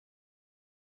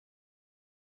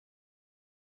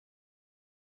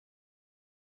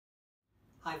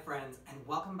Hi friends, and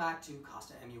welcome back to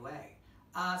Costa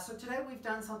MUA. So today we've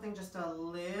done something just a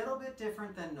little bit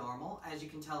different than normal. As you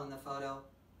can tell in the photo,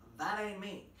 that ain't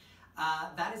me.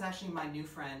 That is actually my new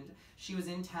friend. She was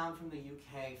in town from the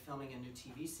UK filming a new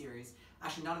TV series.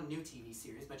 Actually, not a new TV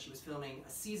series, but she was filming a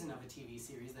season of a TV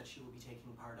series that she will be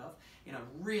taking part of in a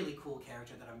really cool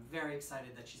character that I'm very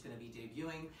excited that she's going to be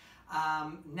debuting.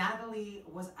 Natalie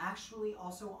was actually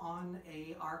also on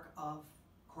an arc of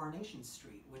Coronation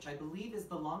Street, which I believe is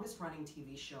the longest running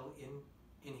TV show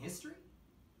in history?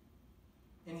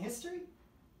 In history?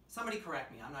 Somebody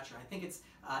correct me, I'm not sure. I think it's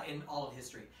in all of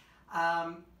history.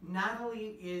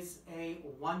 Natalie is a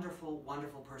wonderful,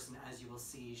 wonderful person, as you will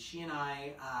see. She and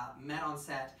I met on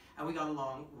set and we got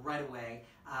along right away.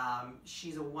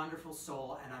 She's a wonderful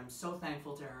soul and I'm so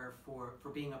thankful to her for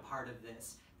being a part of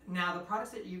this. Now, the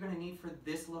products that you're going to need for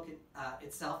this look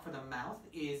itself, for the mouth,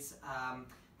 is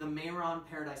the Mehron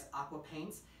Paradise Aqua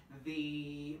paints,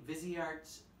 the Viseart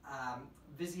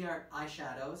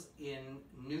eyeshadows in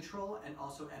neutral and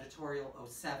also editorial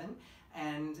 07,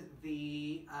 and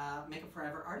the Makeup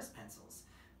Forever artist pencils.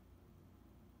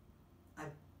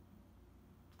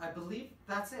 I believe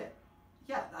that's it.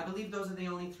 Yeah, I believe those are the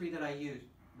only three that I used.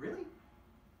 Really?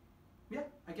 Yeah,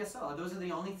 I guess so. Those are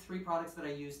the only three products that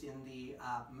I used in the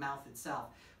mouth itself,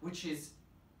 which is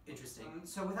interesting.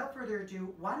 So without further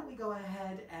ado, why don't we go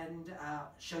ahead and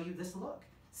show you this look.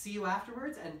 See you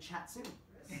afterwards and chat soon.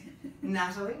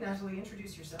 Natalie,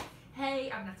 introduce yourself.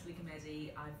 Hey, I'm Natalie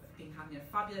Gumede. I've been having a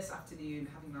fabulous afternoon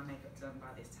having my makeup done by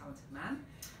this talented man.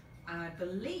 And I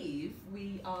believe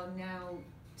we are now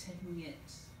taking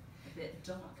it a bit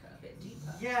darker, a bit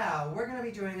deeper. Yeah, we're going to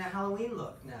be doing a Halloween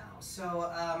look now.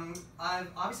 So I've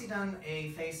obviously done a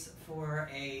face for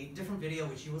a different video,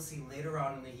 which you will see later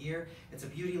on in the year. It's a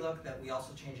beauty look that we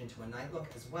also change into a night look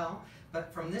as well.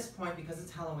 But from this point, because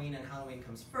it's Halloween and Halloween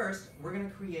comes first, we're going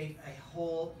to create a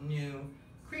whole new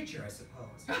creature, I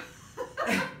suppose.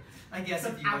 I guess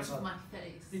if you out of my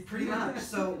face. Pretty much.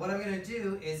 So what I'm going to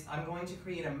do is I'm going to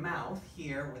create a mouth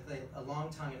here with a long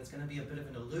tongue, and it's going to be a bit of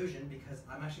an illusion because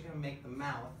I'm actually going to make the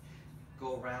mouth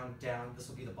go around down. This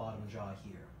will be the bottom jaw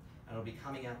here. And it'll be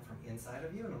coming out from inside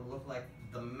of you, and it'll look like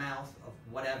the mouth of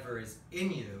whatever is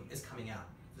in you is coming out.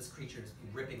 This creature is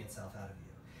ripping itself out of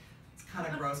you. It's kind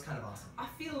of gross, kind of awesome. I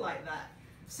feel like that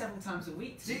several times a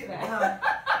week. Do you?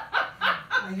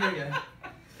 I hear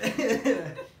you.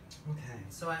 Okay,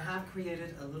 so I have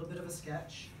created a little bit of a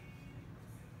sketch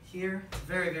here. It's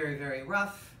very, very, very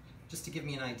rough, just to give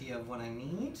me an idea of what I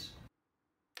need.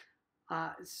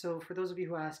 So for those of you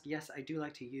who ask, yes, I do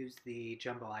like to use the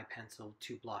jumbo eye pencil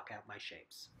to block out my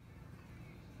shapes.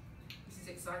 This is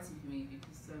exciting for me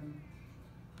because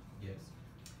Yes.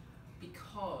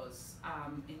 Because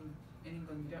in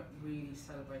England we don't really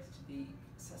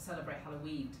celebrate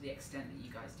Halloween to the extent that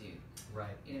you guys do.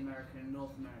 Right. In America and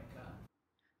North America.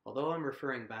 Although I'm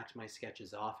referring back to my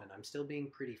sketches often, I'm still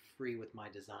being pretty free with my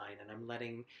design, and I'm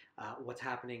letting what's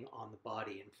happening on the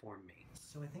body inform me.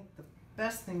 So I think the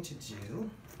best thing to do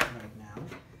right now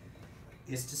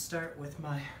is to start with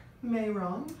my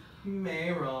Mehron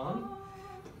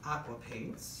Aqua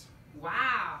paints.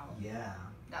 Wow! Yeah.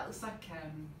 That looks like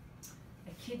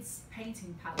a kid's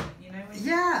painting palette, you know?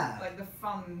 Yeah! Like the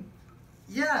fun...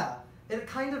 Yeah! It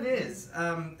kind of is,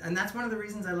 and that's one of the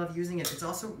reasons I love using it. It's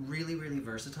also really, really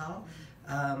versatile.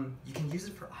 You can use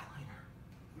it for eyeliner.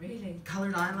 Really?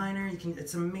 Colored eyeliner,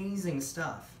 it's amazing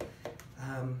stuff.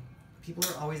 People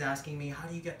are always asking me, how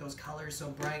do you get those colors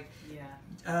so bright?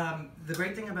 Yeah. The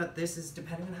great thing about this is,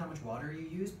 depending on how much water you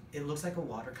use, it looks like a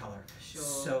watercolor. Sure.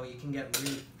 So you can get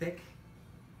really thick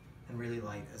and really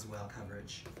light as well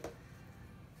coverage.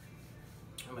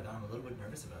 Oh my god, I'm a little bit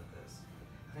nervous about this.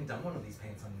 I haven't done one of these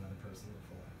paints on another person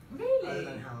before. Really? Other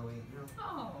than Halloween, no.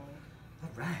 Oh.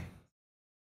 Alright.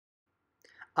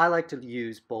 I like to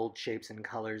use bold shapes and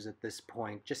colors at this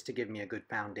point just to give me a good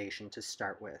foundation to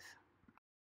start with.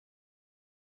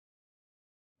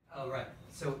 Alright,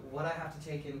 so what I have to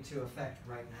take into effect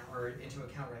right now, or into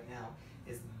account right now,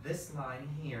 is this line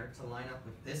here to line up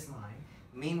with this line.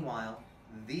 Meanwhile,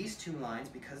 these two lines,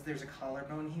 because there's a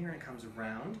collarbone here and it comes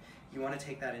around, you want to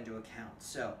take that into account.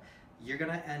 So you're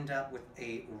going to end up with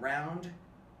a round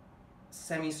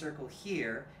semicircle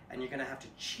here, and you're going to have to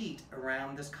cheat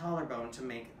around this collarbone to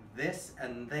make this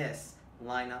and this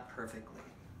line up perfectly.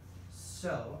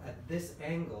 So at this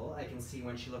angle, I can see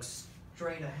when she looks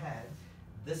straight ahead,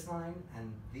 this line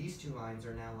and these two lines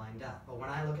are now lined up. But when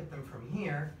I look at them from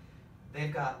here,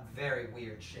 they've got very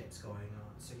weird shapes going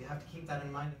on. So you have to keep that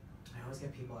in mind. I always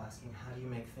get people asking, how do you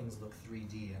make things look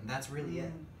 3D? And that's really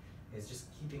it, is just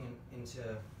keeping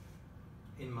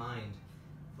in mind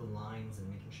the lines and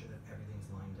making sure that everything's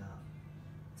lined up.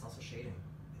 It's also shading.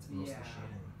 It's mostly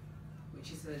shading.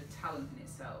 Which is a talent in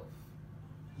itself.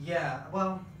 Yeah,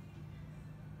 well,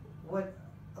 what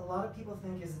a lot of people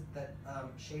think is that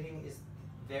shading is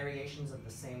variations of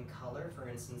the same color. For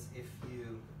instance, if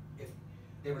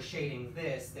they were shading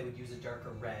this, they would use a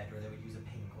darker red, or they would use a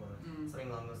pink, or something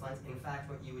along those lines. In fact,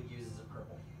 what you would use is a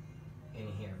purple in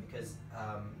here, because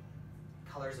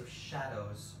colors of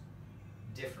shadows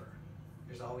differ.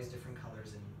 There's always different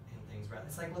colors in things.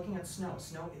 It's like looking at snow.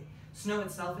 Snow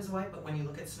itself is white, but when you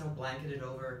look at snow blanketed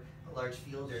over a large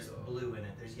field, there's blue in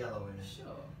it, there's yellow in it. Sure.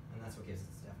 And that's what gives it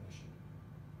its definition.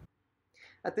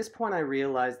 At this point I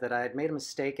realized that I had made a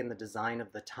mistake in the design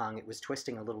of the tongue. It was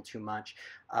twisting a little too much.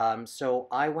 So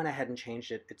I went ahead and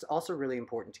changed it. It's also really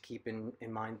important to keep in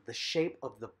mind the shape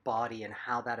of the body and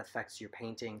how that affects your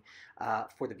painting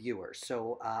for the viewer.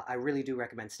 So I really do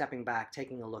recommend stepping back,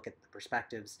 taking a look at the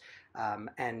perspectives,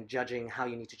 and judging how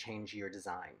you need to change your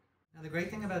design. Now the great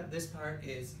thing about this part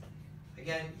is,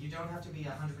 again, you don't have to be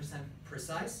 100%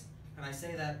 precise, and I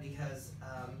say that because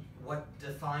what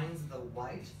defines the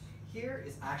white here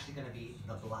is actually going to be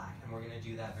the black, and we're going to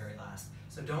do that very last.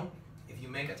 So if you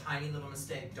make a tiny little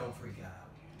mistake, don't freak out.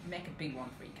 Make a big one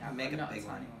freak out, make not a big a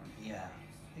tiny one. Yeah,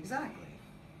 exactly.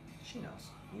 She knows,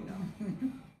 you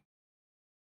know.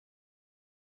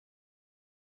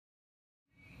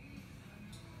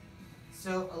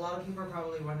 So a lot of people are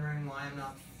probably wondering why I'm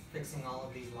not fixing all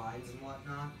of these lines and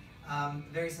whatnot.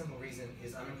 Very simple reason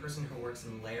is I'm a person who works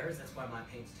in layers. That's why my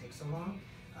paints take so long.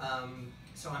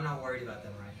 So I'm not worried about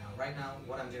them right now. Right now,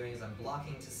 what I'm doing is I'm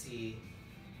blocking to see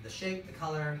the shape, the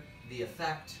color, the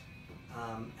effect,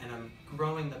 and I'm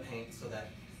growing the paint so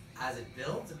that as it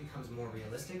builds, it becomes more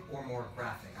realistic or more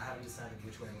graphic. I haven't decided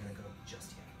which way I'm going to go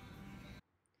just yet.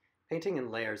 Painting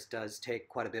in layers does take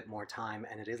quite a bit more time,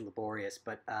 and it is laborious,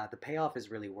 but the payoff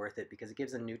is really worth it because it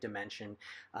gives a new dimension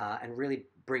and really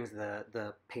brings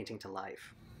the painting to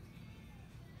life.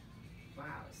 Wow,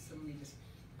 it's suddenly just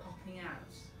popping out.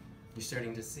 You're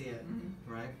starting to see it,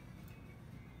 right?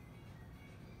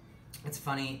 It's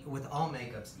funny, with all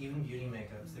makeups, even beauty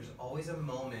makeups, there's always a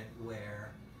moment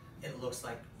where it looks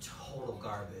like total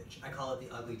garbage. I call it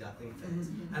the ugly duckling phase.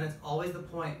 And it's always the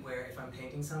point where if I'm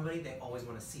painting somebody, they always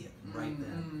want to see it right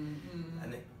then.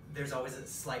 And there's always a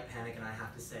slight panic, and I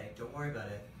have to say, don't worry about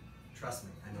it. Trust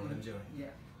me, I know what I'm doing.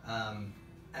 Yeah.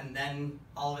 And then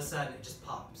all of a sudden it just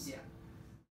pops. Yeah.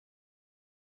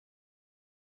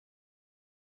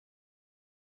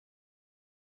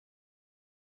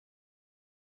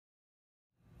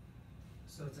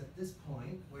 So it's at this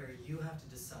point where you have to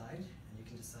decide, and you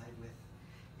can decide with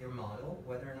your model,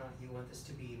 whether or not you want this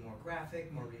to be more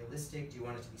graphic, more realistic. Do you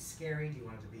want it to be scary? Do you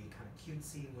want it to be kind of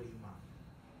cutesy? What do you want?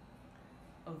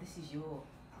 Oh, this is your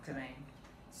domain.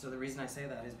 So the reason I say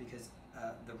that is because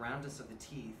the roundness of the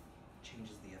teeth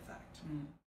changes the effect.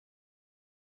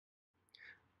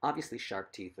 Obviously,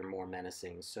 sharp teeth are more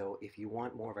menacing, so if you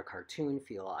want more of a cartoon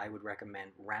feel, I would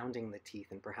recommend rounding the teeth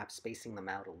and perhaps spacing them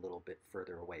out a little bit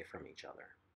further away from each other.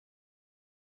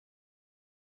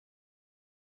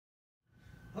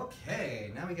 Okay,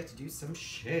 now we get to do some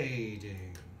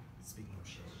shading. Speaking of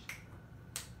shade,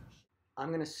 I'm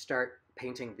going to start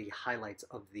painting the highlights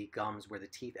of the gums where the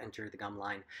teeth enter the gum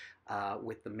line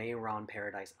with the Mehron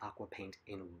Paradise Aqua paint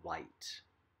in white.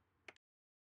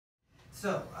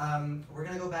 So, we're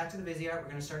going to go back to the Viseart. We're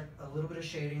going to start a little bit of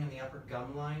shading in the upper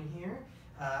gum line here.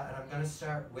 And I'm going to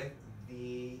start with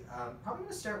probably going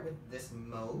to start with this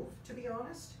mauve, to be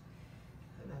honest.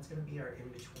 And that's going to be our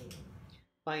in-between.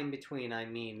 By in-between, I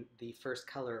mean the first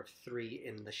color of 3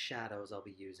 in the shadows I'll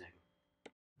be using.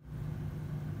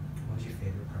 What was your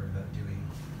favorite part about doing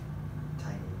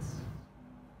Titans?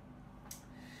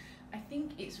 I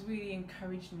think it's really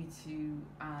encouraged me to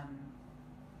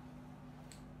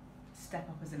step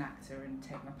up as an actor and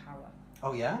take my power.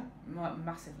 Oh yeah?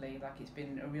 Massively. Like, it's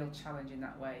been a real challenge in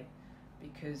that way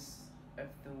because of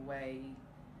the way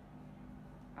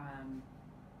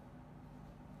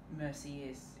mercy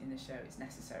is in the show. It's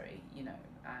necessary, you know,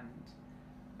 and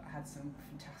I had some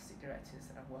fantastic directors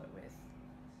that I've worked with,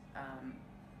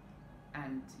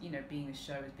 and you know, being a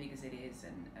show as big as it is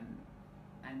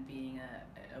and being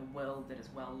a world that is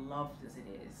well loved as it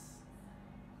is,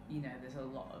 you know, there's a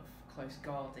lot of close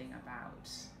guarding about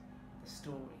the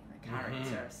story and the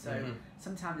character. So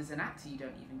sometimes as an actor you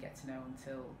don't even get to know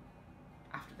until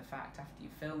after the fact, after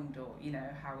you've filmed, or you know,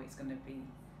 how it's going to be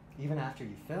even after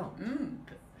you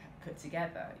filmed put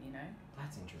together, you know.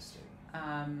 That's interesting.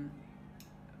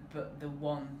 But the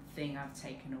one thing I've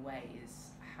taken away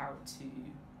is how to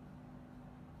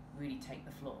really take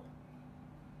the floor.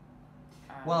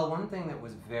 Well, one thing that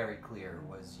was very clear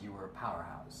was you were a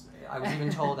powerhouse. I was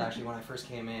even told, actually, when I first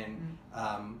came in,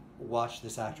 watch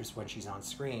this actress when she's on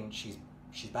screen. She's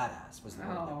badass, was the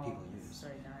word that people use. That's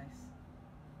very nice.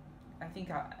 I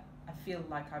think I feel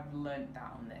like I've learned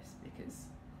that on this because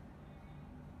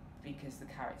the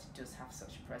character does have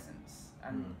such a presence,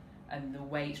 and the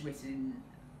way it's written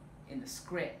in the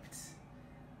script,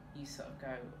 you sort of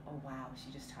go, oh wow,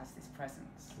 she just has this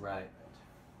presence. Right.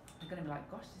 I'm going to be like,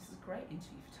 gosh, this is a great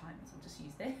interview for Titans, I'll just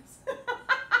use this.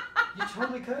 You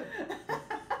totally could.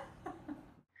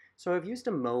 So I've used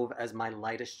a mauve as my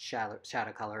lightest shadow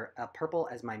color, a purple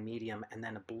as my medium, and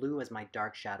then a blue as my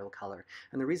dark shadow color.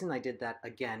 And the reason I did that,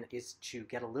 again, is to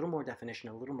get a little more definition,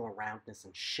 a little more roundness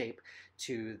and shape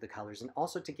to the colors, and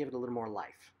also to give it a little more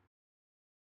life.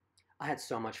 I had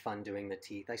so much fun doing the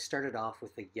teeth. I started off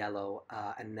with the yellow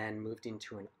and then moved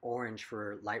into an orange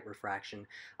for light refraction.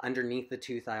 Underneath the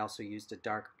tooth, I also used a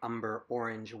dark umber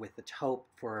orange with the taupe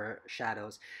for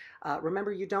shadows.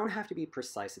 Remember, you don't have to be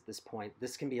precise at this point.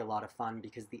 This can be a lot of fun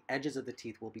because the edges of the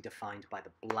teeth will be defined by the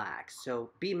black.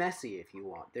 So be messy if you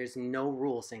want. There's no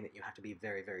rule saying that you have to be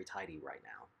very, very tidy right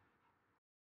now.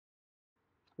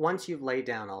 Once you've laid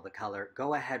down all the color,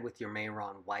 go ahead with your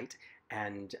Mehron white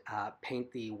and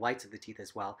paint the whites of the teeth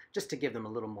as well, just to give them a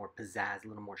little more pizzazz, a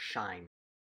little more shine.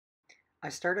 I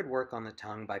started work on the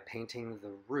tongue by painting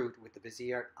the root with the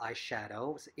Viseart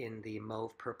eyeshadows in the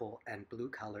mauve, purple, and blue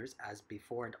colors as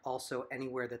before, and also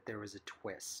anywhere that there was a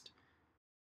twist.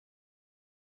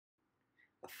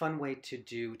 A fun way to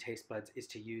do taste buds is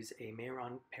to use a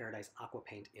Mehron Paradise Aqua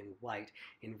paint in white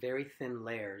in very thin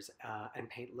layers and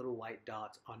paint little white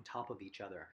dots on top of each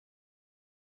other.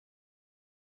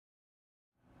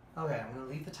 Okay, I'm going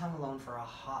to leave the tongue alone for a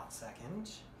hot second.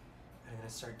 I'm going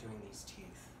to start doing these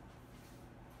teeth.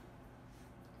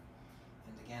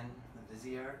 And again, the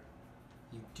Viseart,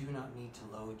 you do not need to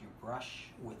load your brush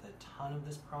with a ton of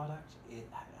this product. It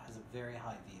has a very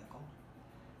high vehicle.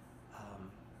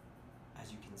 As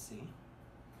you can see,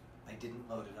 I didn't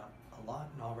load it up a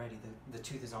lot, and already the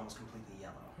tooth is almost completely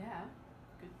yellow. Yeah,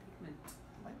 good pigment.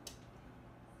 Right?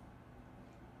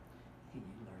 You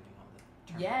learning all the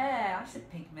terms. Yeah, I said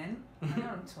pigment. I know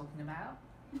what I'm talking about.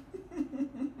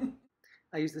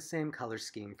 I use the same color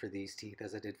scheme for these teeth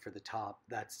as I did for the top.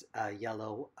 That's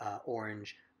yellow,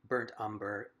 orange, burnt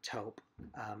umber, taupe,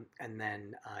 and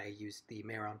then I used the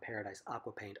Mehron Paradise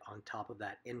Aqua paint on top of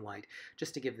that in white,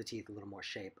 just to give the teeth a little more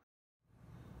shape.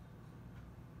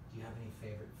 Do you have any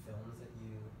favorite films that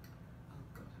you... Oh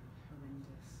god, I'm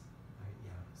horrendous.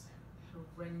 Yeah.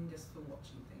 Horrendous for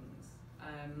watching things.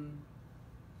 I'm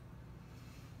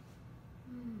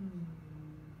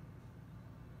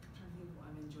trying to think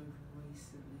what I've enjoyed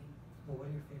recently. Well, what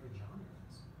are your favorite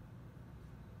genres?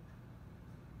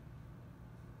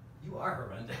 You are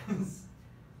horrendous.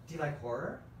 Do you like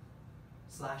horror?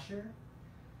 Slasher?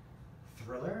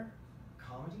 Thriller?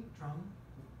 Comedy? Drama?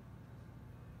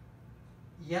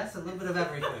 Yes, a little bit of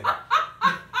everything.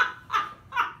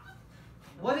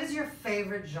 What is your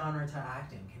favorite genre to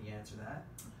act in? Can you answer that?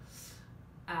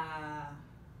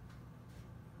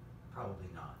 Probably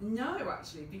not. No,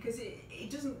 actually, because it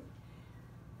doesn't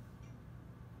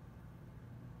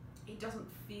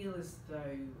feel as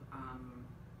though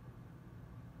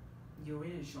you're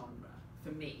in a genre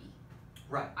for me.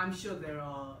 Right. I'm sure there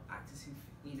are actors who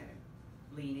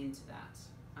lean into that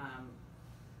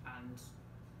and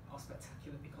are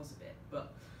spectacular because of it,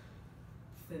 but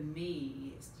for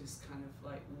me it's just kind of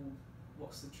like, well,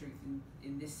 what's the truth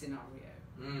in this scenario?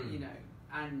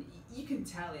 And you can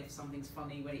tell if something's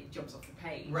funny when it jumps off the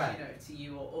page, right, to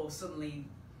you, or suddenly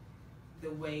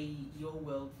the way your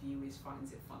worldview is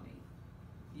finds it funny,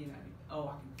 oh,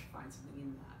 I can find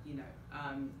something in that,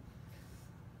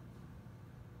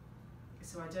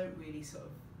 so I don't really sort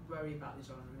of worry about the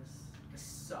genres as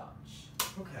such.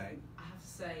 Okay. I have to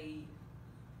say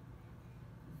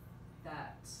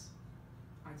that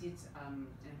I did an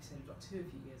episode of Doctor Who a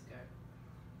few years ago,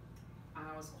 and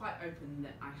I was quite open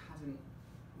that I hadn't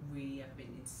really ever been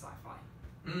into sci-fi.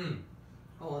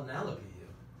 Oh, well, now look at you.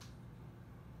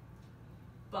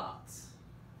 But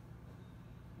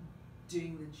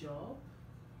doing the job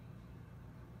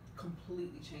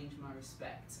completely changed my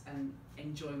respect and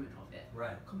enjoyment of it.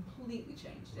 Right. Completely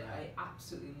changed it. Right. I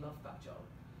absolutely loved that job.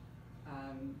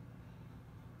 And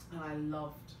I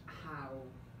loved how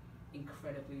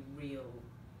incredibly real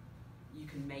you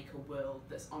can make a world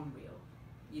that's unreal,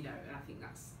 and I think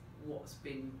that's what's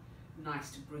been nice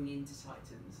to bring into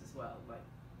Titans as well. Like,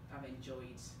 I've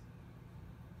enjoyed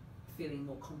feeling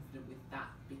more confident with that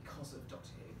because of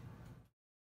Doctor Who.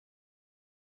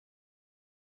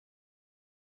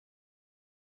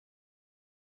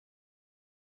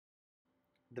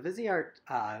 The Viseart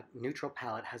neutral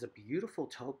palette has a beautiful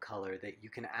taupe color that you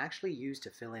can actually use to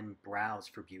fill in brows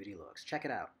for beauty looks. Check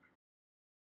it out.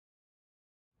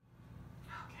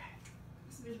 Okay.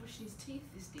 He's been brushing his teeth,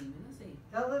 this demon, has he?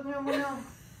 Oh, no, no.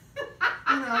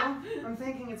 You know, I'm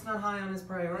thinking it's not high on his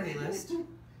priority list.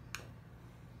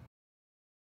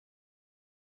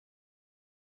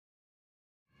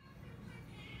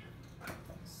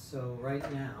 So right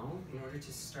now, in order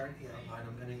to start the outline,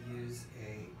 I'm going to use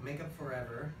a Makeup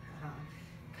Forever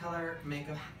color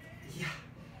makeup,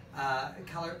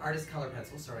 artist color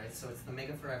pencil. Sorry, so it's the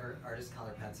Makeup Forever artist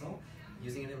color pencil.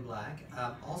 Using it in black.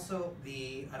 Also,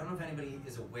 I don't know if anybody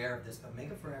is aware of this, but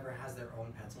Makeup Forever has their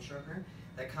own pencil sharpener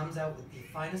that comes out with the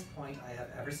finest point I have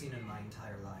ever seen in my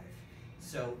entire life.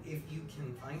 So if you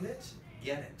can find it,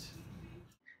 get it.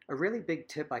 A really big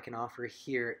tip I can offer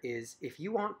here is if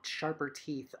you want sharper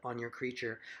teeth on your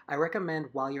creature, I recommend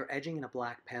while you're edging in a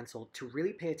black pencil to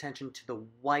really pay attention to the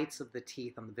whites of the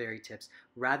teeth on the very tips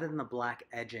rather than the black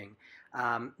edging.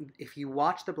 If you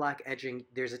watch the black edging,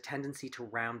 there's a tendency to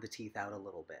round the teeth out a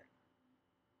little bit.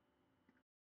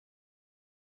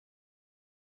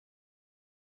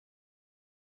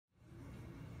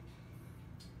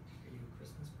 Are you a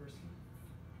Christmas person?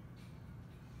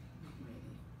 Not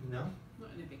really. No? Not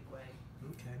in a big way.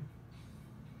 Okay.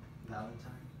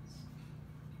 Valentine's.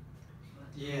 Well,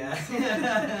 Yeah.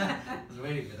 I was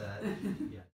waiting for that.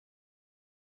 Yeah.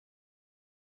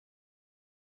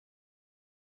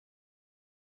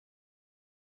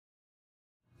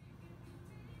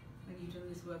 When you've done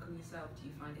this work on yourself, do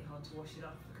you find it hard to wash it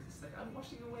off? Because it's like, I'm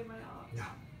washing away my art.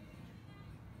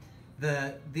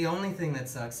 No. The only thing that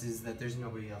sucks is that there's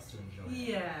nobody else to enjoy it.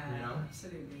 Yeah, You know?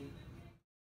 absolutely.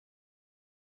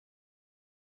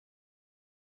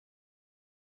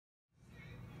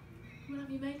 Come on,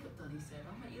 have your makeup done, he said.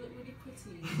 I'll make you look really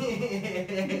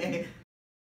pretty.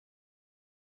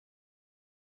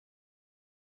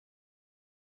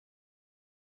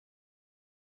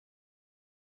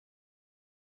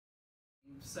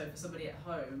 So for somebody at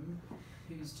home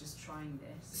who's just trying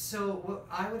this. So what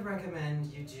I would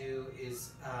recommend you do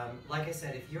is, like I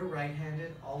said, if you're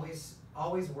right-handed, always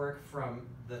work from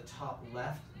the top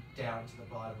left down to the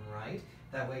bottom right.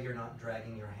 That way you're not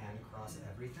dragging your hand across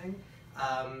everything.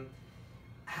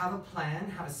 Have a plan,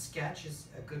 have a sketch is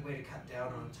a good way to cut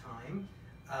down on time.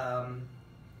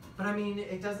 But I mean,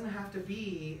 it doesn't have to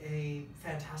be a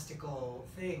fantastical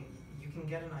thing. You can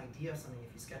get an idea of something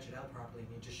if you sketch it out properly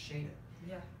and you just shade it.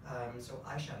 Yeah. So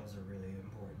eyeshadows are really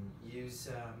important. Use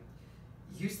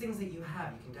things that you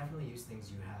have. You can definitely use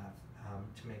things you have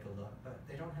to make a look, but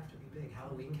they don't have to be big.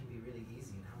 Halloween can be really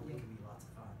easy, and Halloween can be lots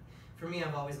of fun. For me,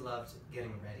 I've always loved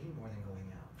getting ready more than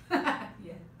going out.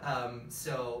 Yeah.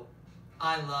 So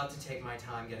I love to take my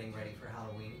time getting ready for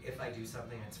Halloween. If I do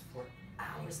something, it's for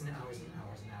hours and hours and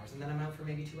hours and hours, and then I'm out for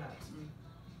maybe 2 hours. Mm.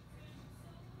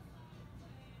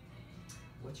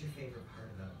 What's your favorite part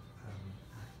about acting?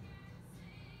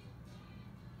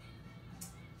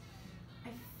 I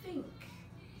think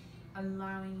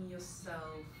allowing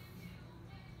yourself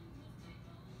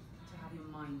to have your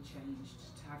mind changed,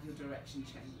 to have your direction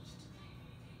changed,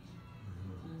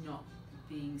 not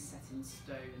being set in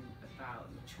stone about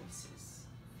your choices,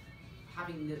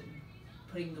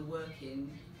 putting the work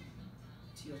in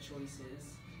to your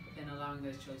choices, but then allowing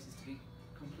those choices to be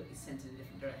completely sent in a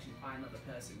different direction by another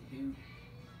person who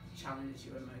challenges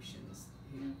your emotions,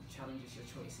 who challenges your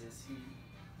choices,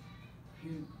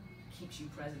 who keeps you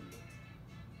present,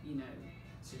 you know.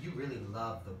 So you really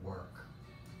love the work.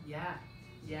 Yeah,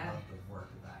 yeah. You love the work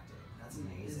of acting. That's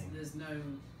amazing. There's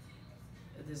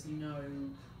no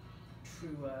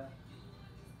truer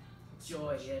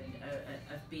joy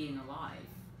of being alive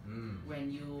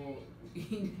when you're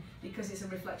because it's a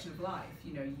reflection of life.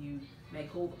 You know, you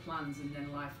make all the plans and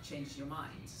then life changes your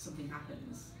mind. Something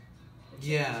happens that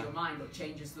changes your mind or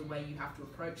changes the way you have to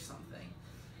approach something.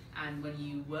 And when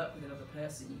you work with another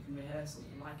person, you can rehearse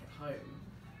like at home,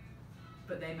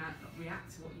 but they might not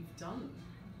react to what you've done,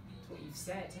 to what you've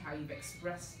said, to how you've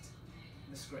expressed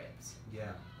the script.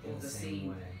 Yeah, or in the same scene.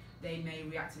 way. They may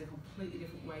react in a completely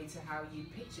different way to how you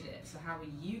pictured it. So how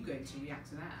are you going to react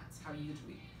to that? How are you going to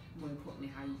more importantly,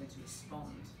 how are you going to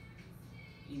respond?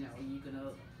 You know, are you going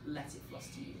to let it floss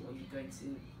to you, or are you going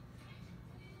to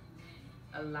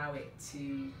allow it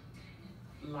to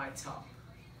light up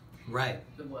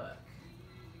the work?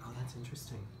 Oh, that's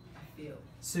interesting. I feel.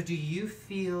 So do you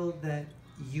feel that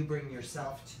you bring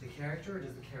yourself to the character, or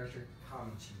does the character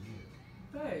come to you?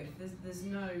 Both. There's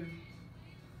no...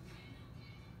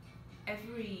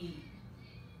 Every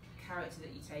character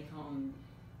that you take on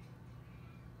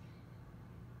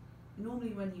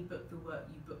normally when you book the work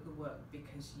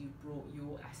because you brought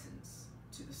your essence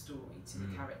to the story, to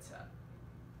the character.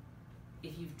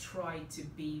 If you've tried to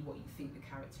be what you think the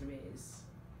character is,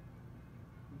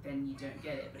 then you don't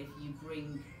get it. But if you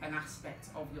bring an aspect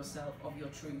of yourself, of your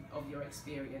truth, of your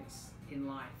experience in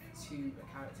life to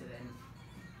a character, then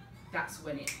that's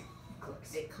when it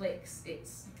clicks, it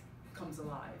comes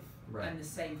alive. Right. And the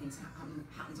same thing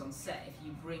happens on set. If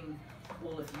you bring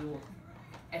all of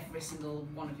every single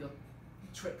one of your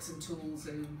tricks and tools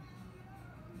and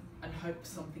hope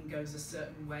something goes a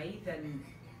certain way, then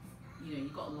you know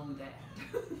you've got a long day.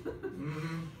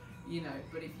 You know,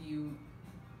 but if you,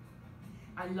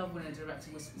 I love when a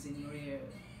director whispers in your ear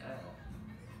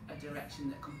a direction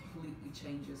that completely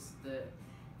changes the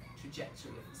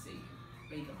trajectory of the scene,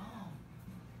 where you go, oh,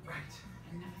 right,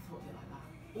 I never thought of it like that.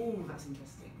 Oh, that's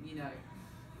interesting, you know.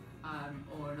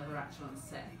 Or another actor on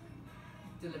set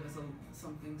delivers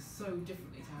something so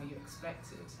differently to how you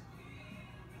expected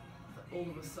that all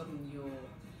of a sudden you're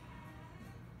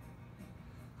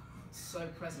so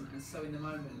present and so in the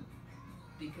moment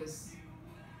because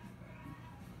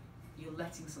you're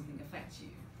letting something affect you.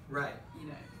 Right. You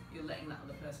know, you're letting that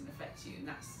other person affect you, and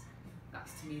that's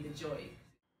to me the joy.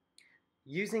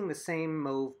 Using the same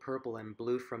mauve, purple, and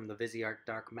blue from the Viseart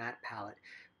Dark Matte palette,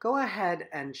 go ahead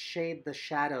and shade the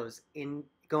shadows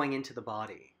going into the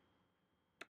body.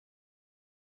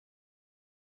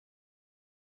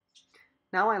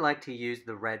 Now I like to use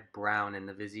the red-brown in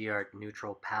the Viseart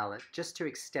Neutral palette just to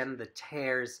extend the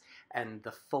tears and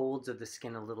the folds of the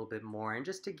skin a little bit more, and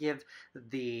just to give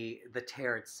the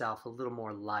tear itself a little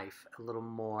more life, a little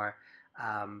more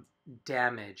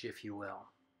damage, if you will.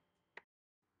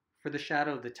 For the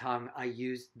shadow of the tongue, I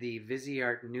used the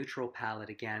Viseart Neutral palette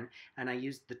again, and I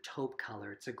used the taupe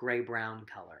color. It's a gray-brown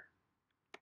color.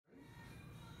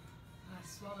 When I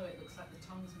swallow, it looks like the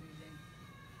tongue's moving.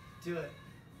 Do it.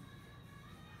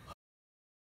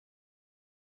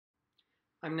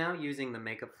 I'm now using the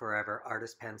Makeup Forever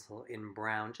Artist Pencil in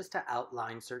brown just to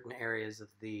outline certain areas of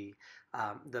the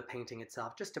painting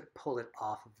itself, just to pull it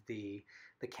off of the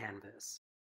canvas.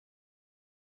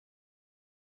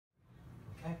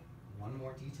 Okay, one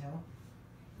more detail,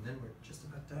 and then we're just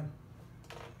about done.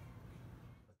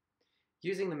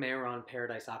 Using the Mehron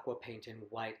Paradise Aqua paint in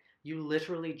white, you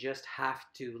literally just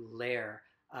have to layer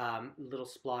little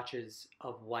splotches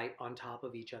of white on top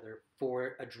of each other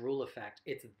for a drool effect.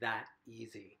 It's that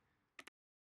easy.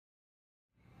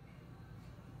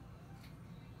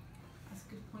 That's a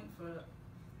good point for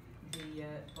the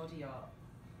body art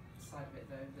side of it,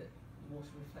 though, that water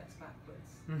reflects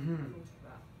backwards. Mm-hmm. I thought of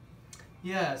that.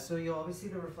 Yeah, so you'll always see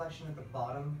the reflection at the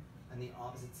bottom and the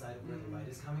opposite side of where the light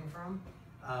is coming from,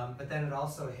 but then it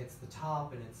also hits the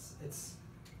top, and it's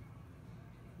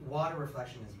water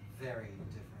reflection is very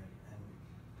different, and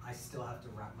I still have to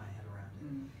wrap my head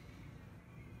around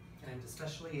it. And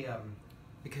especially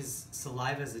because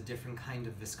saliva is a different kind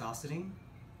of viscosity,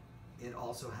 it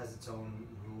also has its own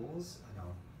rules. I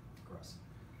know, gross.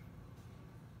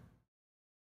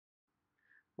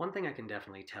 One thing I can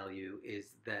definitely tell you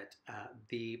is that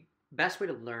the best way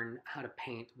to learn how to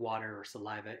paint water or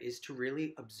saliva is to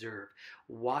really observe.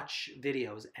 Watch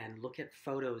videos and look at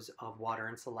photos of water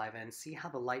and saliva and see how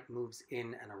the light moves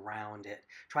in and around it.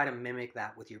 Try to mimic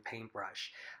that with your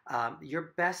paintbrush.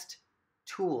 Your best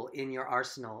tool in your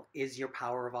arsenal is your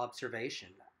power of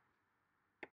observation.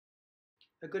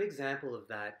 A good example of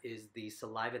that is the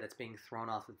saliva that's being thrown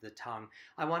off of the tongue.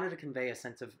 I wanted to convey a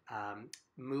sense of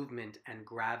movement and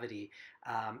gravity,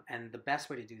 and the best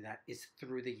way to do that is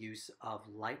through the use of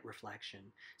light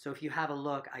reflection. So if you have a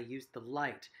look, I used the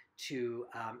light to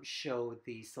show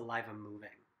the saliva moving.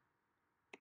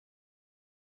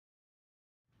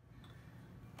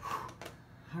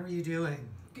 How are you doing?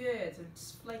 Good. I'm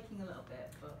just flaking a little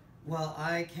bit, but... Well,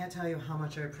 I can't tell you how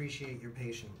much I appreciate your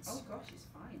patience. Oh gosh, it's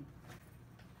fine.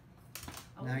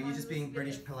 Now, are you just being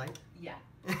British polite? Yeah.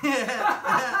 Uh-huh.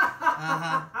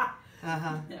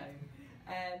 Uh-huh. No.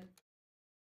 Well,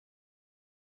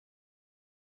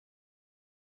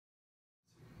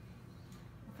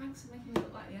 thanks for making me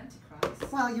look like the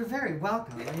Antichrist. Well, you're very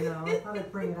welcome. You know, I thought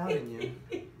I'd bring it out in you.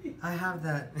 I have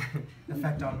that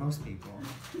effect on most people.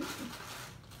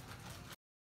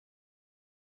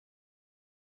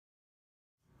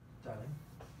 Darling,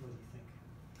 what do you think?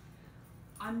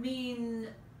 I mean,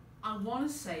 I want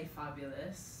to say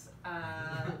fabulous,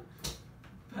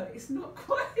 but it's not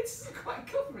quite. It's quite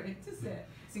covering, is it?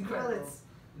 It's incredible. Well, it's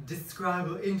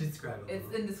indescribable.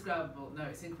 It's indescribable. No,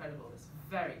 it's incredible. It's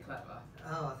very clever.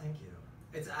 Oh, thank you.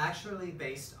 It's actually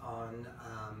based on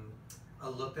a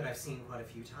look that I've seen quite a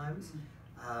few times.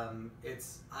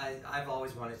 I've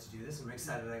always wanted to do this. I'm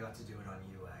excited I got to do it on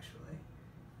you, actually.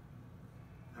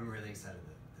 I'm really excited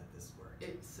that this worked.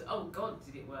 Oh God,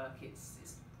 did it work?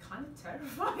 It's kind of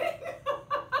terrifying.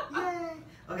 Yay!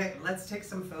 Okay, let's take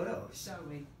some photos. Shall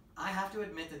we? I have to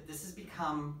admit that this has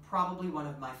become probably one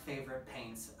of my favorite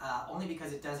paints, only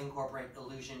because it does incorporate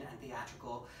illusion and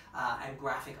theatrical and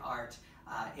graphic art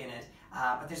in it.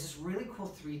 But there's this really cool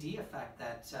 3D effect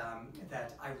that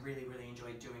I really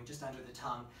enjoyed doing just under the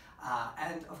tongue.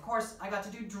 And of course, I got to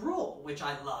do DROOL, which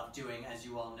I love doing, as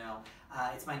you all know.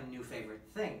 It's my new favorite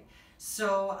thing.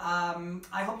 So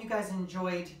I hope you guys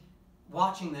enjoyed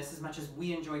watching this as much as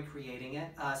we enjoyed creating it.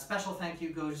 Special thank you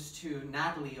goes to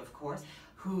Natalie, of course,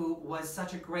 who was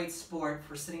such a great sport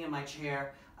for sitting in my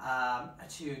chair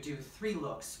to do 3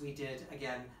 looks. We did,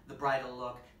 again, the bridal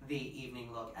look, the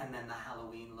evening look, and then the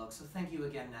Halloween look. So thank you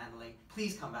again, Natalie.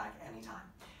 Please come back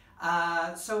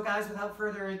anytime. So guys, without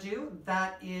further ado,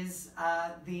 that is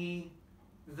the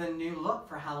new look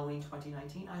for Halloween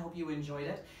 2019. I hope you enjoyed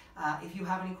it. If you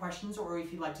have any questions or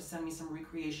if you'd like to send me some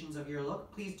recreations of your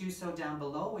look, please do so down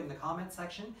below in the comment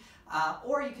section.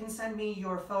 Or you can send me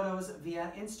your photos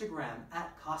via Instagram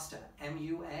at Costa,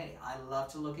 M-U-A. I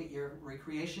love to look at your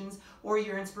recreations or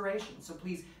your inspiration, so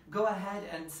please go ahead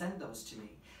and send those to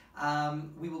me.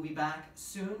 We will be back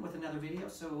soon with another video,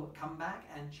 so come back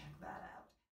and check that out.